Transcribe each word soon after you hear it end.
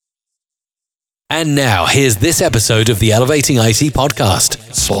And now, here's this episode of the Elevating IT podcast,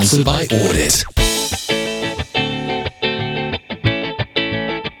 sponsored by Audit.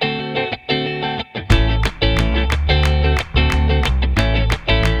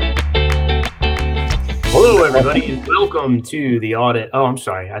 Hello, everybody, and welcome to the Audit. Oh, I'm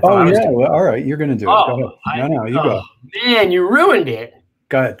sorry. Well, all right. You're going to do it. Go ahead. You go. Man, you ruined it.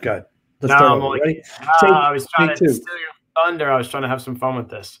 Go ahead. Let's start. Ready? I was trying to steal your thunder. I was trying to have some fun with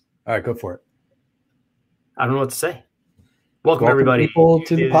this. All right, go for it. I don't know what to say. Welcome everybody, people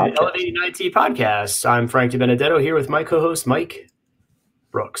to the podcast. Elevating IT podcast. I'm Frank DiBenedetto here with my co-host, Mike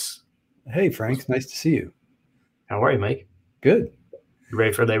Brooks. Hey, Frank. Nice to see you. How are you, Mike? Good. You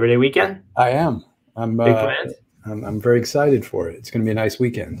ready for Labor Day weekend? I am. Big plans? I'm very excited for it. It's going to be a nice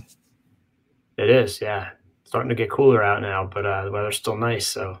weekend. It is, yeah. Starting to get cooler out now, but the weather's still nice.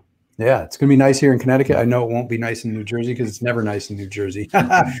 So yeah, it's going to be nice here in Connecticut. I know it won't be nice in New Jersey because it's never nice in New Jersey.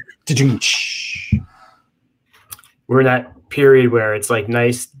 We're in that period where it's like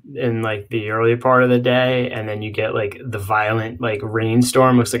nice in like the early part of the day, and then you get like the violent like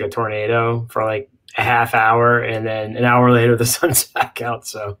rainstorm, looks like a tornado for like a half hour, and then an hour later the sun's back out.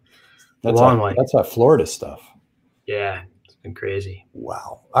 So that's that Florida stuff. Yeah, it's been crazy.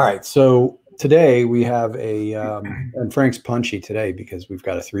 Wow. All right, so today we have and Frank's punchy today because we've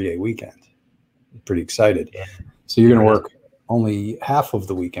got a 3-day weekend. I'm pretty excited. Yeah. So you're going to work only half of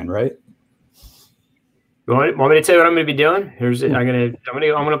the weekend, right? You want me to tell you what I'm going to be doing? I'm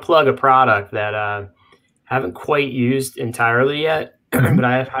going to plug a product that I haven't quite used entirely yet, but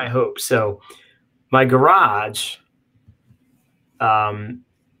I have high hopes. So my garage,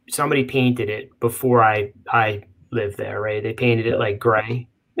 somebody painted it before I lived there, right? They painted it like gray.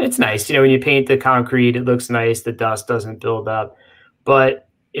 It's nice. You know, when you paint the concrete, it looks nice. The dust doesn't build up, but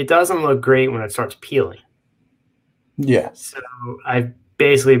it doesn't look great when it starts peeling. Yeah. So I've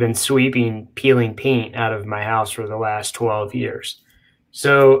basically been peeling paint out of my house for the last 12 years.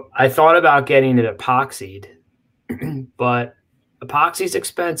 So I thought about getting it epoxied, but epoxy is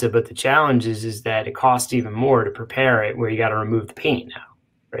expensive. But the challenge is that it costs even more to prepare it, where you got to remove the paint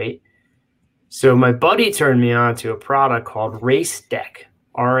now, right? So my buddy turned me on to a product called RaceDeck,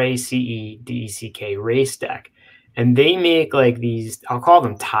 RACEDECK, RaceDeck. And they make like these, I'll call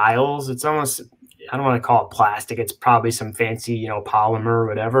them tiles. It's almost, I don't want to call it plastic. It's probably some fancy, polymer or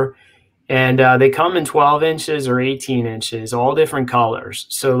whatever. And they come in 12 inches or 18 inches, all different colors.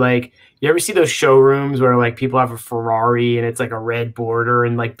 So like, you ever see those showrooms where like people have a Ferrari and it's like a red border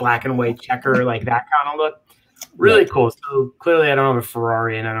and like black and white checker, like that kind of look? Really cool. So clearly I don't have a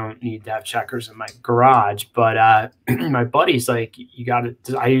Ferrari and I don't need to have checkers in my garage. But my buddy's like,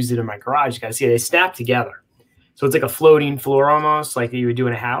 I used it in my garage. You got to see it. They snap together. So it's like a floating floor almost, like you would do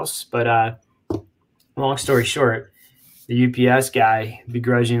in a house. But long story short, the UPS guy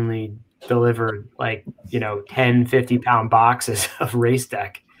begrudgingly delivered like, 10, 50-pound boxes of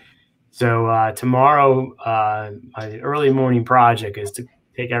RaceDeck. So tomorrow, my early morning project is to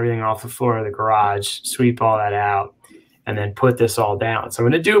take everything off the floor of the garage, sweep all that out, and then put this all down. So I'm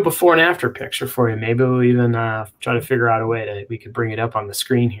going to do a before and after picture for you. Maybe we'll even try to figure out a way we could bring it up on the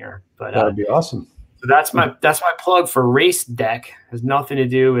screen here. But that'd be awesome. So that's my plug for RaceDeck. It has nothing to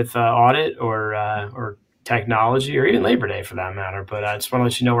do with audit or technology or even Labor Day for that matter. But I just want to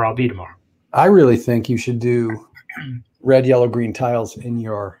let you know where I'll be tomorrow. I really think you should do red, yellow, green tiles in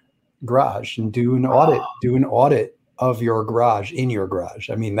your garage and do an audit. Do an audit of your garage in your garage.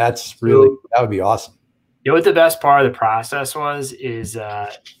 I mean, that would be awesome. You know what the best part of the process is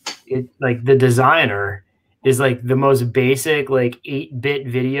like the designer is like the most basic like 8-bit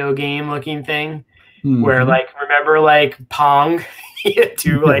video game looking thing where like remember like Pong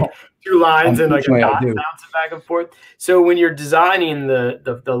two lines and like a dot bouncing back and forth. So when you're designing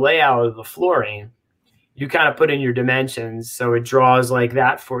the layout of the flooring, you kind of put in your dimensions so it draws like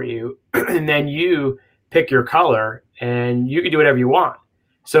that for you, and then you pick your color and you can do whatever you want.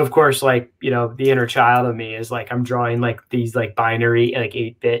 So of course, like, the inner child of me is like, I'm drawing like these like binary, like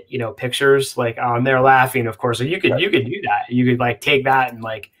 8-bit, pictures, like they're laughing, of course. So you could do that. You could like take that and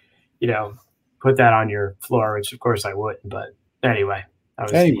like, put that on your floor, which of course I wouldn't, but anyway.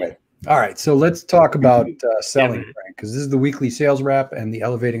 All right. So let's talk about selling, Frank, because this is the weekly sales wrap and the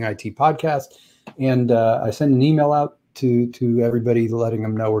Elevating IT podcast. And I sent an email out to everybody letting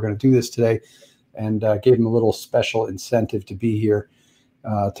them know we're going to do this today, and gave them a little special incentive to be here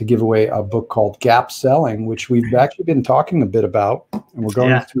to give away a book called Gap Selling, which we've actually been talking a bit about, and we're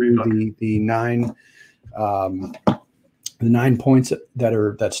going through the 9 points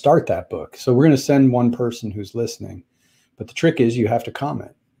that start that book. So we're going to send one person who's listening, but the trick is you have to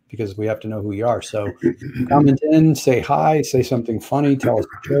comment because we have to know who you are. So comment in, say hi, say something funny, tell us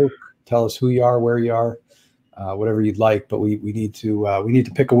a joke, Tell us who you are, where you are, whatever you'd like. But we need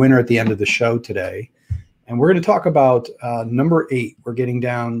to pick a winner at the end of the show today. And we're going to talk about number 8. We're getting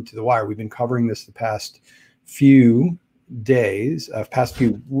down to the wire. We've been covering this the past few days, past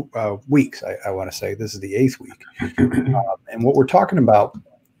few weeks, I want to say. This is the 8th week. And what we're talking about,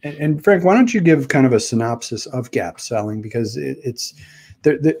 and Frank, why don't you give kind of a synopsis of gap selling? Because it's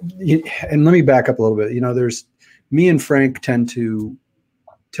there. And let me back up a little bit. There's me and Frank tend to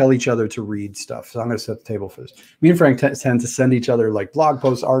tell each other to read stuff. So I'm going to set the table for this. Me and Frank tend to send each other like blog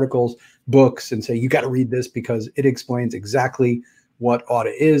posts, articles, books, and say, you got to read this because it explains exactly what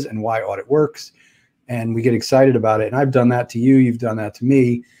audit is and why audit works. And we get excited about it. And I've done that to you. You've done that to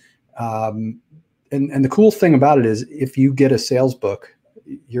me. And the cool thing about it is if you get a sales book,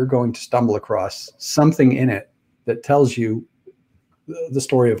 you're going to stumble across something in it that tells you the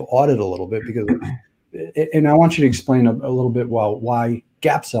story of audit a little bit. And I want you to explain a little bit why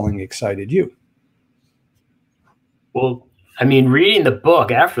gap selling excited you. Well, I mean, reading the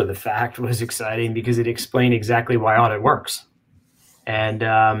book after the fact was exciting because it explained exactly why audit works.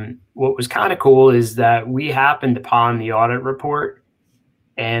 And what was kind of cool is that we happened upon the audit report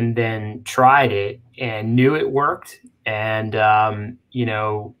and then tried it and knew it worked. And,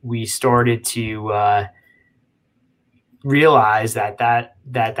 we started to realize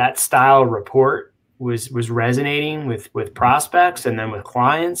that style report was resonating with prospects and then with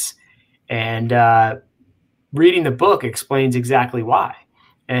clients. And reading the book explains exactly why.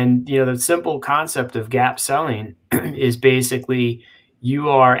 And, the simple concept of gap selling is basically you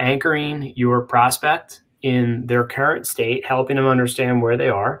are anchoring your prospect in their current state, helping them understand where they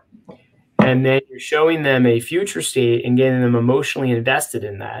are. And then you're showing them a future state and getting them emotionally invested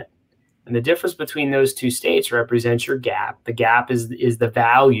in that. And the difference between those two states represents your gap. The gap is the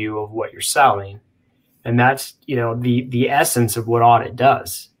value of what you're selling. And that's, the essence of what audit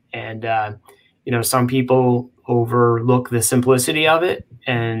does. And, some people overlook the simplicity of it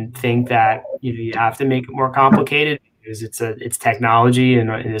and think that, you have to make it more complicated because it's technology, and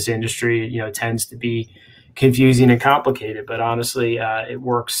in this industry, tends to be confusing and complicated. But honestly, it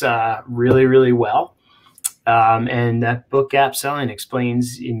works really, really well. And that book, Gap Selling,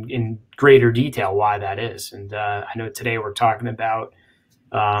 explains in greater detail why that is. And I know today we're talking about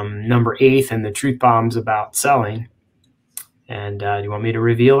number 8 and the truth bombs about selling. And do you want me to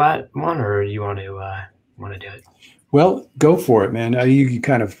reveal that one, or do you want to do it? Well, go for it, man. You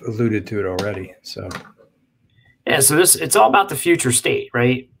kind of alluded to it already. So yeah, so it's all about the future state,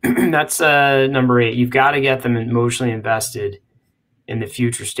 right? That's number 8. You've got to get them emotionally invested in the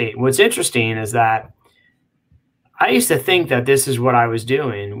future state. What's interesting is that I used to think that this is what I was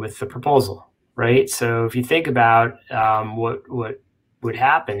doing with the proposal, right? So if you think about what would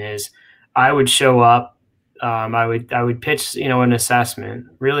happen is I would show up, I would pitch, an assessment.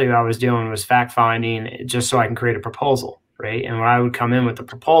 Really what I was doing was fact finding just so I can create a proposal, right? And when I would come in with the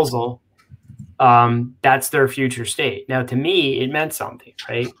proposal, that's their future state. Now, to me, it meant something,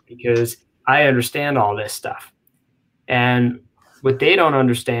 right? Because I understand all this stuff. And what they don't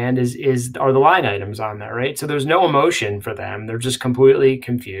understand are the line items on there, right? So there's no emotion for them. They're just completely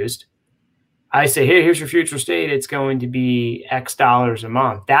confused. I say, hey, here's your future state. It's going to be X dollars a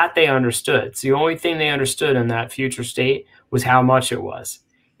month. That they understood. It's the only thing they understood in that future state was how much it was.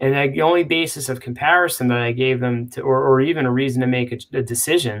 And the only basis of comparison that I gave them to, or even a reason to make a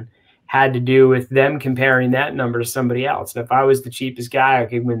decision, had to do with them comparing that number to somebody else. And if I was the cheapest guy, I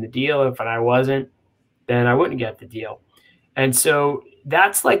could win the deal. If I wasn't, then I wouldn't get the deal. And so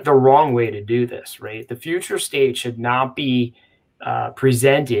that's like the wrong way to do this, right? The future state should not be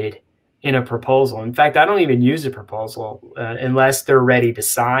presented in a proposal. In fact, I don't even use a proposal unless they're ready to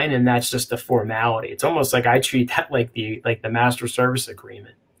sign, and that's just a formality. It's almost like I treat that like the master service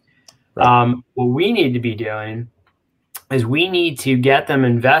agreement. Right. What we need to be doing is we need to get them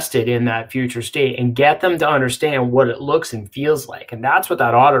invested in that future state and get them to understand what it looks and feels like. And that's what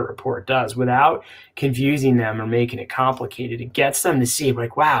that audit report does without confusing them or making it complicated. It gets them to see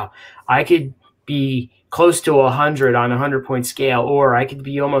like, wow, I could be close to 100 on a 100-point scale, or I could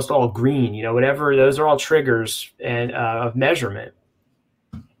be almost all green, whatever. Those are all triggers of measurement.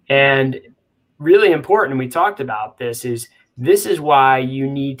 And really important, we talked about this is why you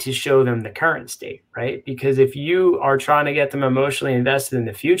need to show them the current state, right? Because if you are trying to get them emotionally invested in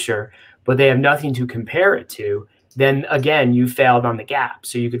the future, but they have nothing to compare it to, then again, you failed on the gap.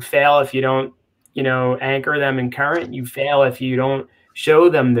 So you could fail if you don't, anchor them in current. You fail if you don't show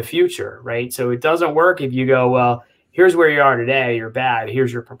them the future, right? So it doesn't work if you go, well, here's where you are today, you're bad,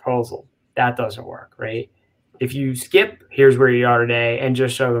 here's your proposal. That doesn't work, right? If you skip, here's where you are today, and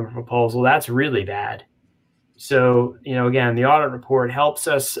just show them a proposal, that's really bad. So, again, the audit report helps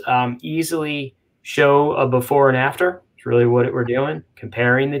us easily show a before and after. It's really what we're doing,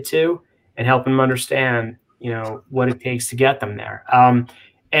 comparing the two and helping them understand, what it takes to get them there.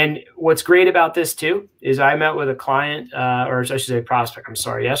 And what's great about this too is I met with a client, or I should say prospect,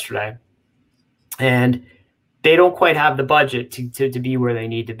 yesterday, and they don't quite have the budget to be where they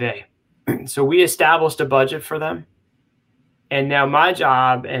need to be. So we established a budget for them. And now my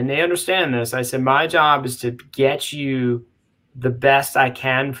job, and they understand this, I said, my job is to get you the best I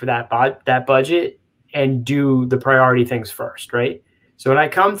can for that budget and do the priority things first, right? So when I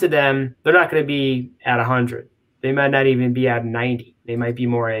come to them, they're not going to be at 100. They might not even be at 90. They might be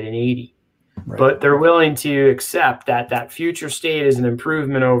more at an 80. Right. But they're willing to accept that future state is an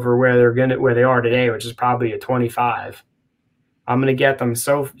improvement over where they are today, which is probably a 25. I'm going to get them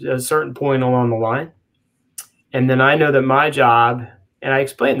a certain point along the line. And then I know that my job, and I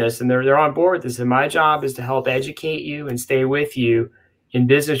explain this, and they're on board with this, and my job is to help educate you and stay with you in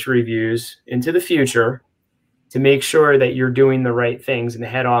business reviews into the future to make sure that you're doing the right things and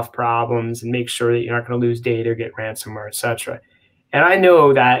head off problems and make sure that you're not going to lose data or get ransomware, et cetera. And I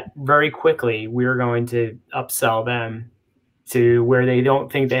know that very quickly we're going to upsell them to where they don't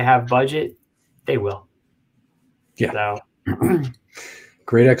think they have budget, they will. Yeah. So.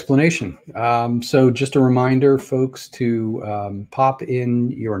 Great explanation. So just a reminder, folks, to pop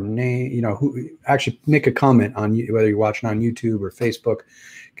in your name, actually make a comment on whether you're watching on YouTube or Facebook,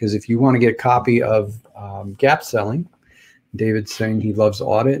 because if you want to get a copy of Gap Selling, David's saying he loves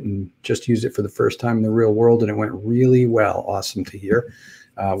audit and just used it for the first time in the real world, and it went really well. Awesome to hear.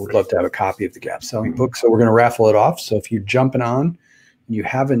 We'd love to have a copy of the Gap Selling book. So we're going to raffle it off. So if you're jumping on and you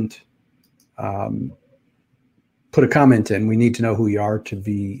haven't put a comment in, we need to know who you are to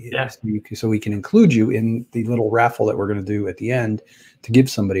be, so we can include you in the little raffle that we're going to do at the end to give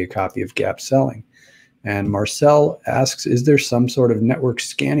somebody a copy of Gap Selling. And Marcel asks, is there some sort of network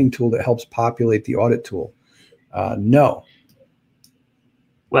scanning tool that helps populate the audit tool? No.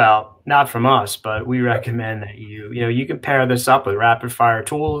 Well, not from us, but we recommend that you can pair this up with rapid fire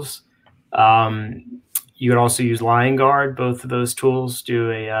tools. You could also use LionGuard. Both of those tools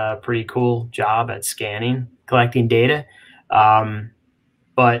do a pretty cool job at scanning, collecting data.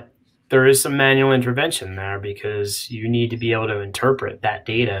 But there is some manual intervention there because you need to be able to interpret that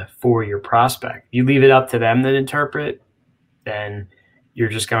data for your prospect. You leave it up to them to interpret, then you're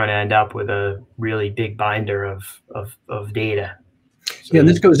just going to end up with a really big binder of data. So, yeah, and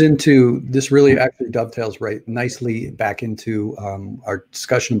this really actually dovetails right nicely back into our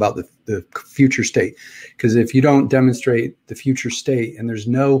discussion about the future state. Because if you don't demonstrate the future state, and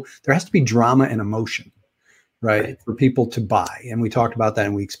there has to be drama and emotion, right, for people to buy. And we talked about that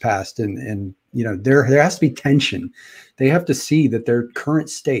in weeks past. And there has to be tension. They have to see that their current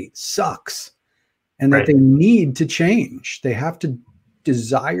state sucks and that they need to change. They have to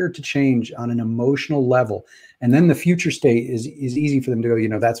desire to change on an emotional level. And then the future state is easy for them to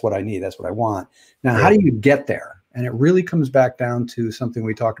go, that's what I need. That's what I want. Now, how do you get there? And it really comes back down to something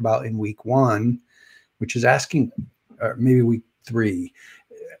we talked about in week 1, which is asking, or maybe week 3,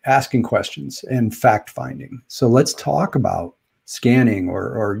 asking questions and fact finding. So let's talk about scanning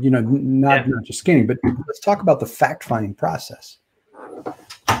or not just scanning, but let's talk about the fact finding process.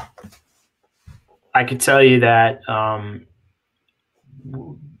 I could tell you that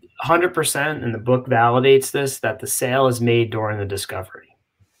 100%, and the book validates this, that the sale is made during the discovery.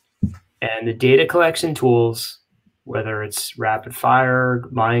 And the data collection tools, whether it's Rapid Fire,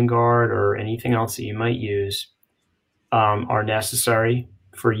 LionGuard, or anything else that you might use, are necessary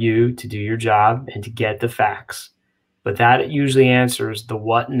for you to do your job and to get the facts. But that usually answers the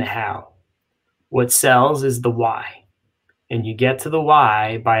what and the how. What sells is the why. And you get to the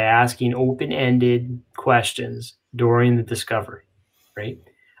why by asking open-ended questions during the discovery, right?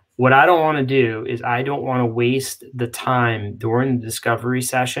 What I don't want to do is I don't want to waste the time during the discovery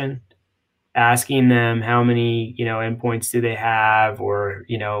session asking them how many, endpoints do they have, or,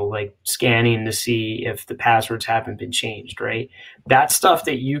 like scanning to see if the passwords haven't been changed, right? That's stuff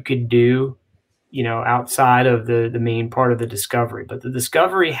that you could do, outside of the main part of the discovery. But the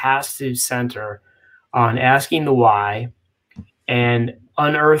discovery has to center on asking the why and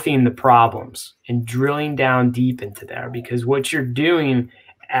unearthing the problems and drilling down deep into there, because what you're doing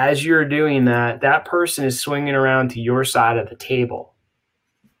as you're doing that person is swinging around to your side of the table.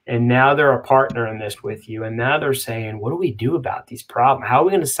 And now they're a partner in this with you. And now they're saying, what do we do about these problems? How are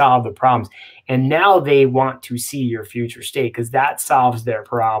we going to solve the problems? And now they want to see your future state because that solves their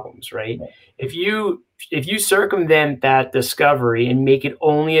problems, right? If you circumvent that discovery and make it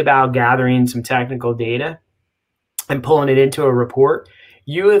only about gathering some technical data and pulling it into a report,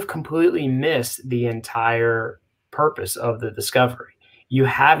 you have completely missed the entire purpose of the discovery. You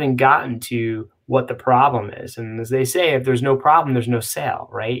haven't gotten to what the problem is. And as they say, if there's no problem, there's no sale,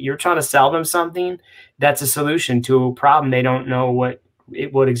 right? You're trying to sell them something that's a solution to a problem they don't know what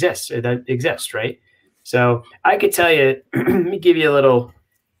exists, right? So I could tell you, let me give you a little,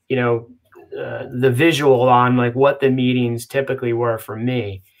 the visual on like what the meetings typically were for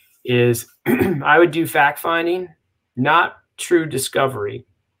me is I would do fact finding, not true discovery.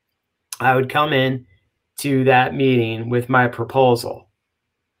 I would come in to that meeting with my proposal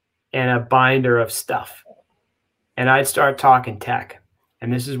and a binder of stuff, and I'd start talking tech.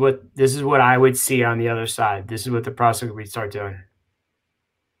 And this is what I would see on the other side. This is what the prospect would start doing.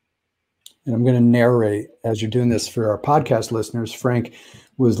 And I'm going to narrate as you're doing this for our podcast listeners. Frank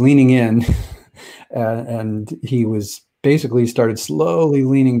was leaning in and he was basically started slowly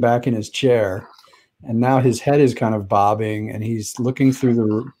leaning back in his chair. And now his head is kind of bobbing and he's looking through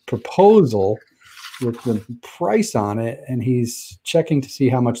the proposal with the price on it. And he's checking to see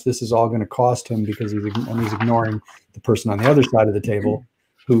how much this is all going to cost him because he's ignoring the person on the other side of the table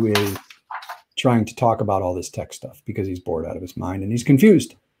who is trying to talk about all this tech stuff because he's bored out of his mind and he's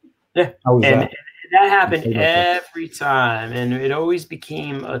confused. Yeah. And that happened every time. And it always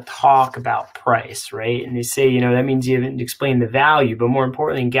became a talk about price, right? And they say, that means you haven't explained the value, but more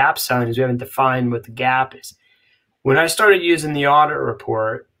importantly in gap selling is we haven't defined what the gap is. When I started using the audit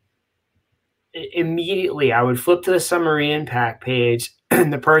report, immediately I would flip to the summary impact page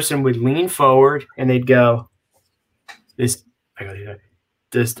and the person would lean forward and they'd go,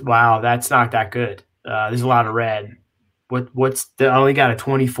 wow, that's not that good. There's a lot of red. I only got a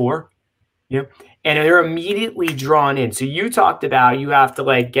 24, and they're immediately drawn in. So you talked about you have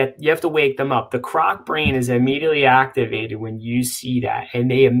to wake them up. The croc brain is immediately activated when you see that, and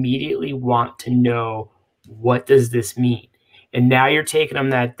they immediately want to know, what does this mean? And now you're taking them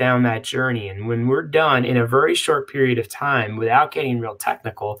down that journey. And when we're done in a very short period of time, without getting real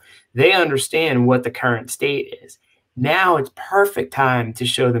technical, they understand what the current state is. Now it's perfect time to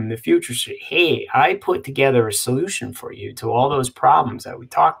show them the future. So, hey, I put together a solution for you to all those problems that we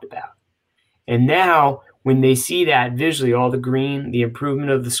talked about. And now when they see that visually, all the green, the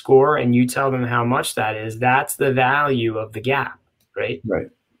improvement of the score, and you tell them how much that is, that's the value of the gap, right? Right.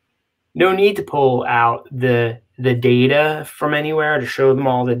 No need to pull out the data from anywhere to show them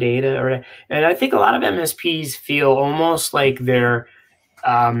all the data. And I think a lot of MSPs feel almost like they're,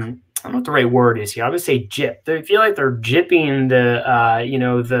 I don't know what the right word is here. I would say gyp. They feel like they're gypping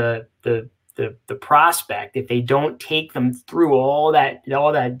the prospect if they don't take them through all that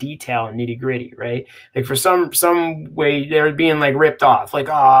detail and nitty gritty, right? Like for some way they're being like ripped off. Like,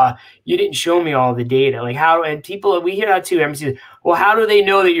 you didn't show me all the data. Like how? And people, we hear that too. MSPs, well, how do they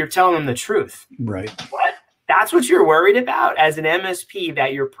know that you're telling them the truth? Right. What? That's what you're worried about as an MSP,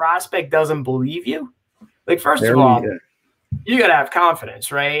 that your prospect doesn't believe you? Like, first of all, you got to have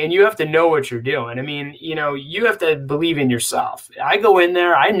confidence, right? And you have to know what you're doing. I mean, you have to believe in yourself. I go in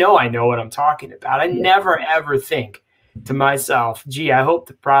there, I know what I'm talking about. I never, ever think to myself, gee, I hope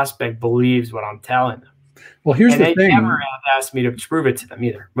the prospect believes what I'm telling them. Well, here's the thing. They never have asked me to prove it to them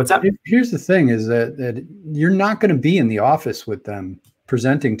either. What's up? Here's the thing is that you're not going to be in the office with them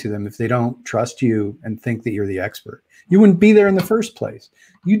presenting to them if they don't trust you and think that you're the expert. You wouldn't be there in the first place.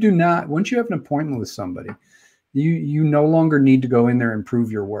 You do not, once you have an appointment with somebody, you no longer need to go in there and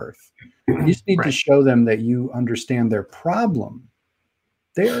prove your worth. You just need to show them that you understand their problem.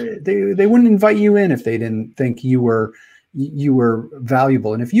 They wouldn't invite you in if they didn't think you were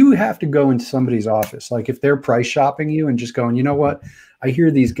valuable. And if you have to go into somebody's office, like if they're price shopping you and just going, you know what, I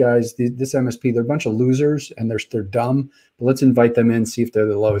hear these guys, this MSP, they're a bunch of losers and they're dumb, but let's invite them in, see if they're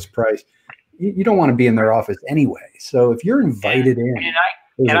the lowest price. You don't want to be in their office anyway. So if you're invited in.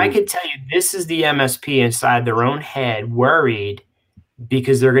 And I can tell you, this is the MSP inside their own head worried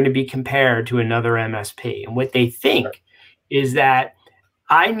because they're going to be compared to another MSP. And what they think is that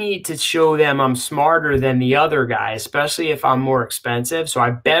I need to show them I'm smarter than the other guy, especially if I'm more expensive. So I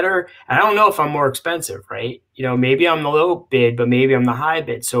don't know if I'm more expensive, right? Maybe I'm the low bid, but maybe I'm the high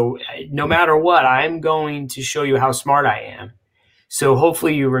bid. So no matter what, I'm going to show you how smart I am. So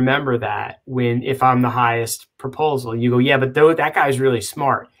hopefully you remember that if I'm the highest proposal, you go, yeah, but that guy's really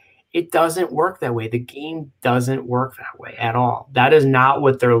smart. It doesn't work that way. The game doesn't work that way at all. That is not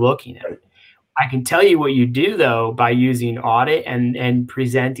what they're looking at. I can tell you what you do, though, by using audit and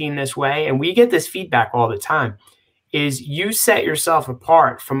presenting this way, and we get this feedback all the time, is you set yourself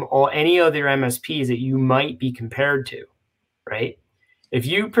apart from any other MSPs that you might be compared to, right? If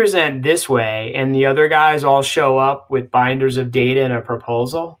you present this way and the other guys all show up with binders of data and a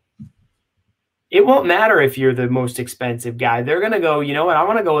proposal, it won't matter if you're the most expensive guy. They're going to go, you know what? I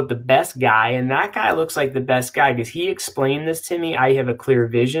want to go with the best guy. And that guy looks like the best guy because he explained this to me. I have a clear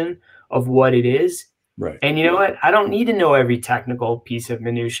vision of what it is. Right. And you know what? I don't need to know every technical piece of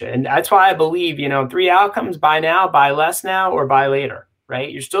minutia. And that's why I believe, 3 outcomes: buy now, buy less now, or buy later,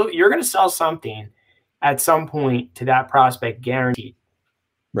 right? You're going to sell something at some point to that prospect, guaranteed.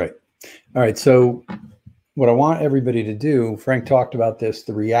 Right. All right. So what I want everybody to do, Frank talked about this,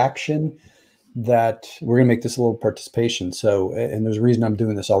 the reaction that we're going to make this a little participation. So, and there's a reason I'm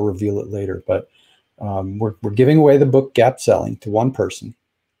doing this. I'll reveal it later, but we're giving away the book Gap Selling to one person,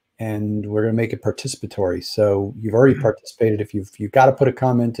 and we're going to make it participatory. So you've already participated. If you've got to put a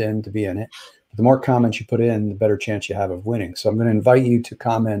comment in to be in it, but the more comments you put in, the better chance you have of winning. So I'm going to invite you to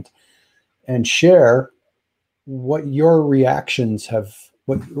comment and share what your reactions have.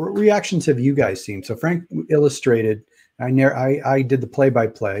 What reactions have you guys seen? So Frank illustrated. I did the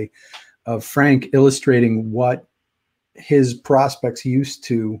play-by-play of Frank illustrating what his prospects used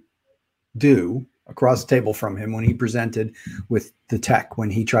to do across the table from him when he presented with the tech,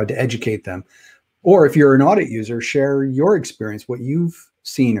 when he tried to educate them. Or if you're an audit user, share your experience, what you've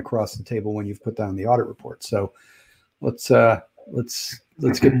seen across the table when you've put down the audit report. So let's get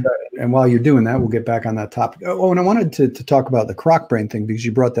that. And while you're doing that, we'll get back on that topic. Oh, and I wanted to talk about the croc brain thing because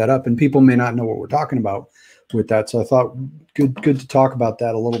you brought that up and people may not know what we're talking about with that. So I thought good to talk about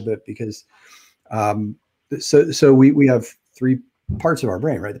that a little bit because so we have 3 parts of our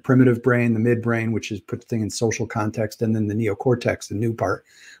brain, right? The primitive brain, the midbrain, which is put the thing in social context, and then the neocortex, the new part,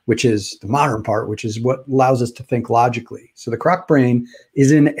 which is the modern part, which is what allows us to think logically. So the croc brain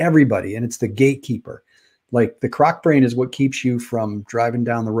is in everybody, and it's the gatekeeper. Like the croc brain is what keeps you from driving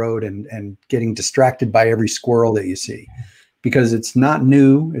down the road and getting distracted by every squirrel that you see, because it's not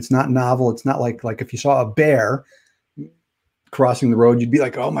new, it's not novel, it's not like if you saw a bear crossing the road, you'd be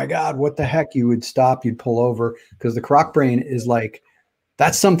like, oh my God, what the heck? You would stop, you'd pull over, because the croc brain is like,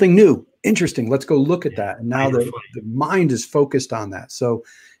 that's something new, interesting, let's go look at that. And now the mind is focused on that. So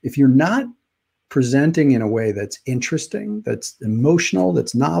if you're not presenting in a way that's interesting, that's emotional,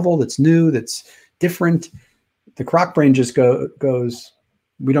 that's novel, that's new, that's different, the croc brain just goes,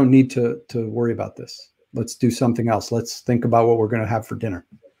 we don't need to worry about this. Let's do something else. Let's think about what we're going to have for dinner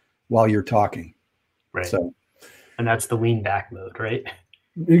while you're talking. Right. So, and that's the lean back mode, right?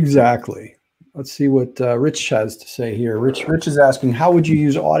 Exactly. Let's see what Rich has to say here. Rich is asking, how would you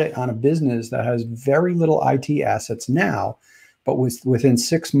use audit on a business that has very little IT assets now, but within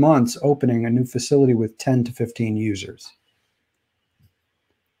 6 months opening a new facility with 10 to 15 users?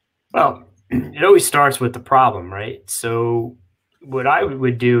 Well, it always starts with the problem, right? So what I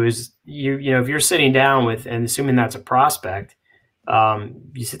would do is if you're sitting down with, and assuming that's a prospect,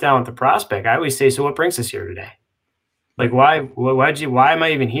 you sit down with the prospect. I always say, so what brings us here today? Like, why am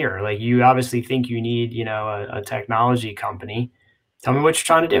I even here? Like, you obviously think you need, a technology company. Tell me what you're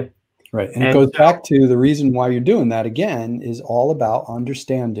trying to do. Right. And it goes back to the reason why you're doing that again is all about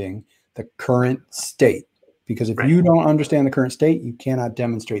understanding the current state. Because if you don't understand the current state, you cannot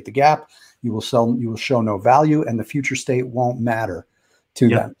demonstrate the gap. You will show no value, and the future state won't matter to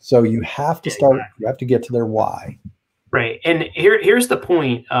them. So you have to start, you have to get to their why. Right. And here's the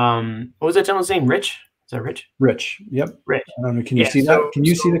point. What was that gentleman's name? Rich? Is that Rich? Rich. Yep. Rich. I don't know. Can you see that? Can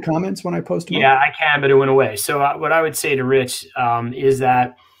you see the comments when I post them? Yeah, I can, but it went away. So what I would say to Rich is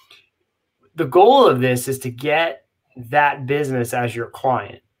that the goal of this is to get that business as your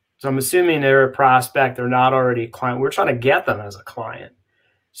client. So I'm assuming they're a prospect, they're not already a client. We're trying to get them as a client.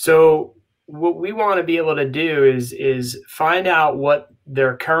 So what we want to be able to do is find out what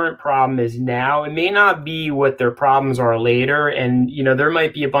their current problem is now. It may not be what their problems are later. And, there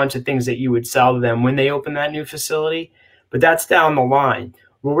might be a bunch of things that you would sell to them when they open that new facility, but that's down the line.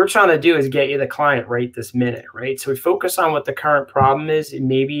 What we're trying to do is get you the client right this minute, right? So we focus on what the current problem is. And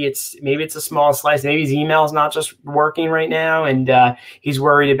maybe it's a small slice. Maybe his email is not just working right now, and he's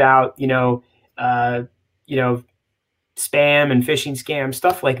worried about spam and phishing scams,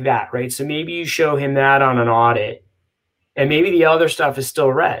 stuff like that, right? So maybe you show him that on an audit, and maybe the other stuff is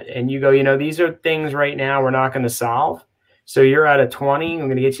still red, and you go, these are things right now we're not going to solve. So you're at a 20. I'm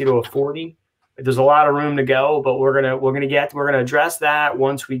going to get you to a 40. There's a lot of room to go, but we're gonna address that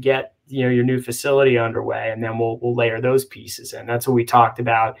once we get your new facility underway, and then we'll layer those pieces in. That's what we talked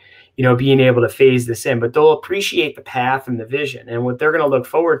about, being able to phase this in. But they'll appreciate the path and the vision, and what they're going to look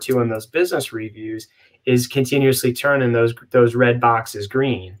forward to in those business reviews is continuously turning those red boxes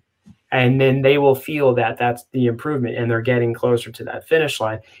green, and then they will feel that that's the improvement, and they're getting closer to that finish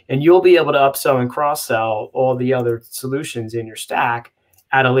line. And you'll be able to upsell and cross sell all the other solutions in your stack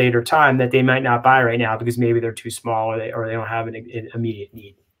at a later time that they might not buy right now because maybe they're too small or they don't have an immediate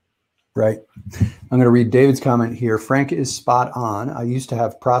need. Right. I'm going to read David's comment here. Frank is spot on. I used to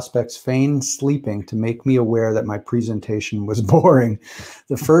have prospects feign sleeping to make me aware that my presentation was boring.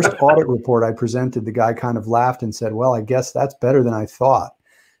 The first audit report I presented, the guy kind of laughed and said, well, I guess that's better than I thought.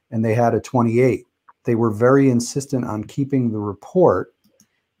 And they had a 28. They were very insistent on keeping the report.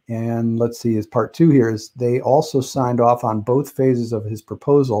 And let's see, his part 2 here is they also signed off on both phases of his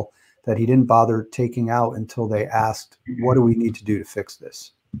proposal that he didn't bother taking out until they asked, what do we need to do to fix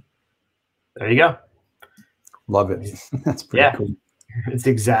this? There you go. Love it. That's pretty cool. It's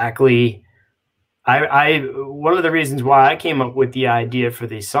exactly. One of the reasons why I came up with the idea for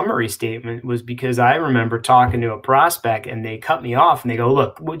the summary statement was because I remember talking to a prospect and they cut me off and they go,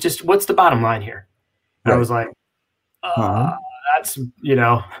 look, what's the bottom line here? And I was like, that's,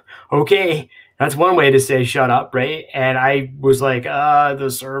 okay. That's one way to say shut up, right? And I was like, the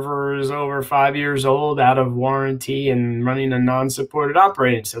server is over 5 years old, out of warranty, and running a non-supported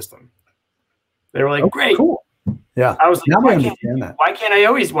operating system. They were like, great. Cool. Yeah. I was like, now why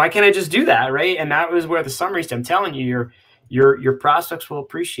can't I just do that, right? And that was where the summary. I'm telling you, your prospects will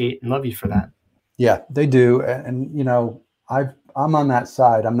appreciate and love you for that. Yeah, they do. And I'm on that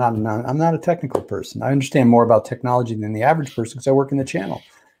side. I'm not a technical person. I understand more about technology than the average person because I work in the channel,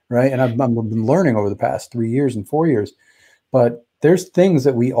 right? And I've been learning over the past 3 years and 4 years. But there's things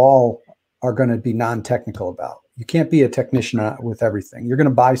that we all are going to be non-technical about. You can't be a technician with everything. You're going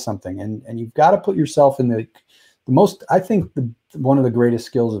to buy something, and you've got to put yourself in the most. I think one of the greatest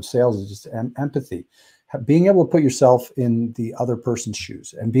skills of sales is just empathy, being able to put yourself in the other person's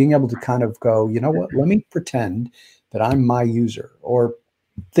shoes, and being able to kind of go, you know what? Let me pretend that I'm my user, or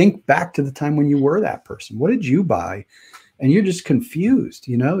think back to the time when you were that person. What did you buy? And you're just confused.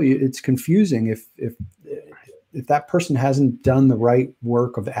 It's confusing if that person hasn't done the right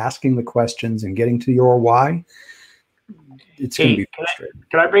work of asking the questions and getting to your why. It's going to be frustrating.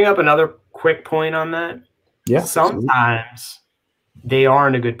 Can I bring up another quick point on that? Yeah. Sometimes they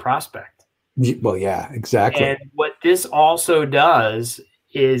aren't a good prospect. Well, yeah, exactly. And what this also does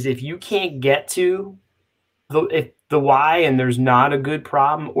is if you can't get to the why and there's not a good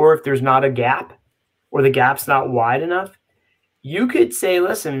problem, or if there's not a gap or the gap's not wide enough, you could say,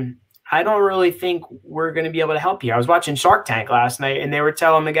 listen, I don't really think we're going to be able to help you. I was watching Shark Tank last night and they were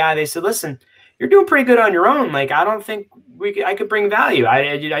telling the guy, they said, listen, you're doing pretty good on your own. Like, I don't think I could bring value.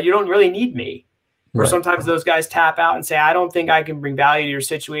 You don't really need me. Or sometimes those guys tap out and say, I don't think I can bring value to your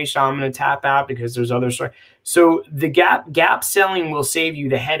situation. I'm going to tap out because there's other stories. So the gap selling will save you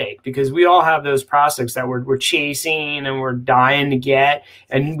the headache, because we all have those prospects that we're chasing and we're dying to get,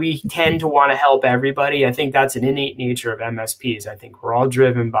 and we tend to want to help everybody. I think that's an innate nature of MSPs. I think we're all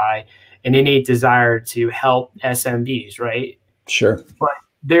driven by an innate desire to help SMBs, right? Sure. But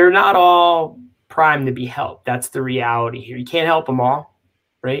they're not all primed to be helped. That's the reality here. You can't help them all,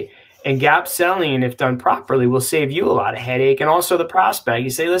 right? And gap selling, if done properly, will save you a lot of headache, and also the prospect.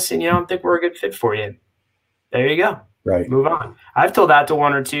 You say, listen, I don't think we're a good fit for you. There you go. Right. Move on. I've told that to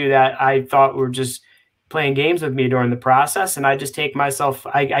one or two that I thought were just playing games with me during the process, and I just take myself,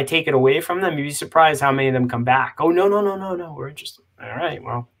 I take it away from them. You'd be surprised how many of them come back. Oh, no, we're interested. All right,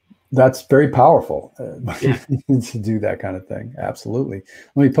 well. That's very powerful to do that kind of thing. Absolutely.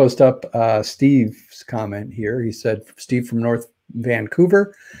 Let me post up Steve's comment here. He said, Steve from North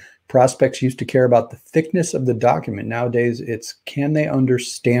Vancouver, prospects used to care about the thickness of the document. Nowadays, it's can they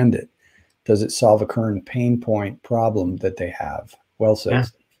understand it? Does it solve a current pain point problem that they have? Well said.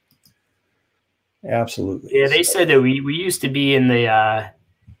 Yeah. Absolutely. Yeah, they said that we used to be in the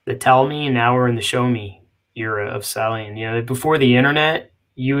tell me, and now we're in the show me era of selling. Before the internet,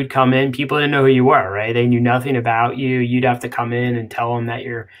 you would come in, people didn't know who you were, right? They knew nothing about you. You'd have to come in and tell them that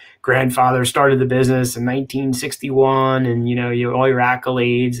your grandfather started the business in 1961 and, all your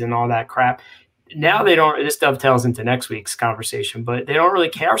accolades and all that crap. Now they don't, this dovetails into next week's conversation, but they don't really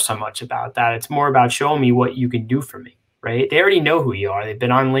care so much about that. It's more about showing me what you can do for me, right? They already know who you are. They've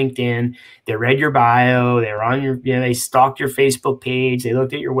been on LinkedIn. They read your bio. They're on your, they stalked your Facebook page. They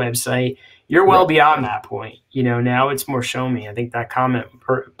looked at your website. You're well beyond that point. Now it's more show me. I think that comment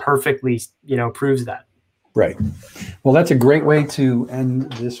perfectly, proves that. Right. Well, that's a great way to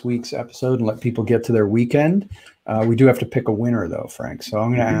end this week's episode and let people get to their weekend. We do have to pick a winner, though, Frank. So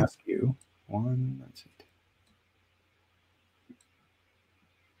I'm going to ask you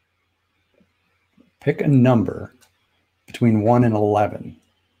pick a number between 1 and 11.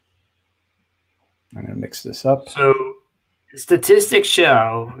 I'm going to mix this up. So statistics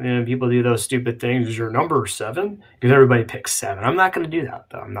show, people do those stupid things. Is your number 7? Because everybody picks 7. I'm not going to do that,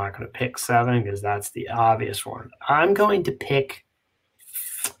 though. I'm not going to pick 7 because that's the obvious one. I'm going to pick,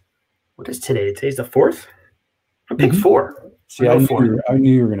 what is today? Today's the 4th? I'll pick 4. See, I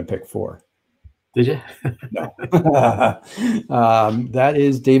knew you were going to pick 4. Did you? No. That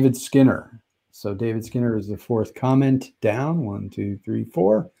is David Skinner. So David Skinner is the 4th comment down. 1, 2, 3,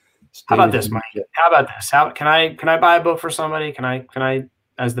 4. How about this, Mike? How about this? Can I buy a book for somebody? Can I,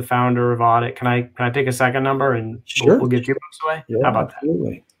 as the founder of Audit, can I pick a second number and sure. we'll get 2 books away? Yeah, how about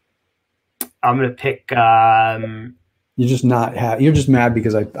absolutely. that? I'm going to pick. You're just you're just mad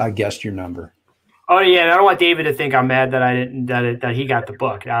because I guessed your number. Oh yeah, and I don't want David to think I'm mad that I didn't that he got the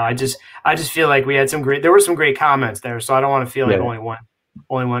book. I just feel like we had there were some great comments there, so I don't want to feel like only one.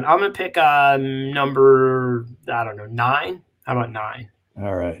 I'm gonna pick number 9. How about 9?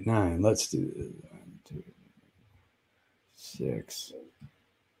 All right, 9. Let's do 1, 2, 6,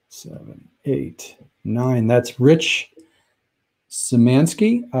 7, 8, 9. That's Rich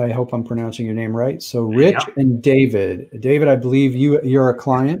Szymanski. I hope I'm pronouncing your name right. So Rich and David. David, I believe you're a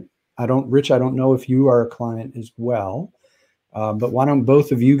client. Rich, I don't know if you are a client as well, but why don't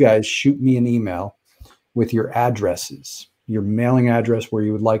both of you guys shoot me an email with your addresses, your mailing address where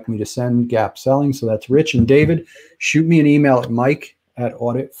you would like me to send Gap Selling. So that's Rich and David. Shoot me an email at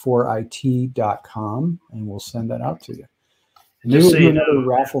mike@audit4it.com and we'll send that out to you. Maybe we'll do another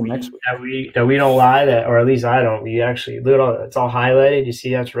raffle next week. That we don't lie, or at least I don't. We actually, it's all highlighted. You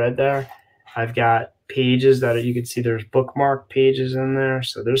see that's red there? I've got pages that you can see there's bookmark pages in there.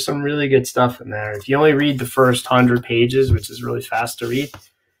 So there's some really good stuff in there. If you only read the first 100 pages, which is really fast to read,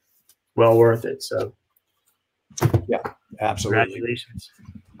 well worth it. So yeah, absolutely. Congratulations.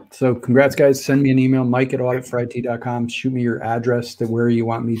 So congrats, guys. Send me an email, mike@audit4it.com. Shoot me your address to where you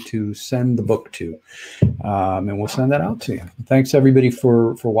want me to send the book to, and we'll send that out to you. Thanks, everybody,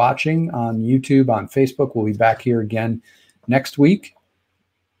 for watching on YouTube, on Facebook. We'll be back here again next week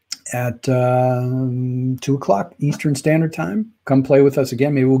at 2 o'clock Eastern Standard Time. Come play with us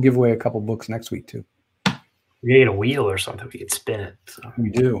again. Maybe we'll give away a couple books next week, too. We get a wheel or something. We could spin it. So.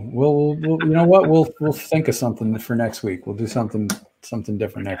 We do. We'll you know what? We'll think of something for next week. We'll do something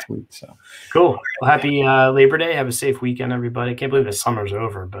different next week. So cool. Well, happy Labor Day. Have a safe weekend, everybody. Can't believe the summer's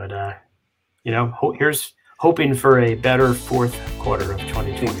over, but here's hoping for a better 4th quarter of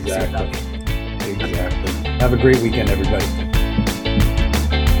 2020. Exactly. Have a great weekend, everybody.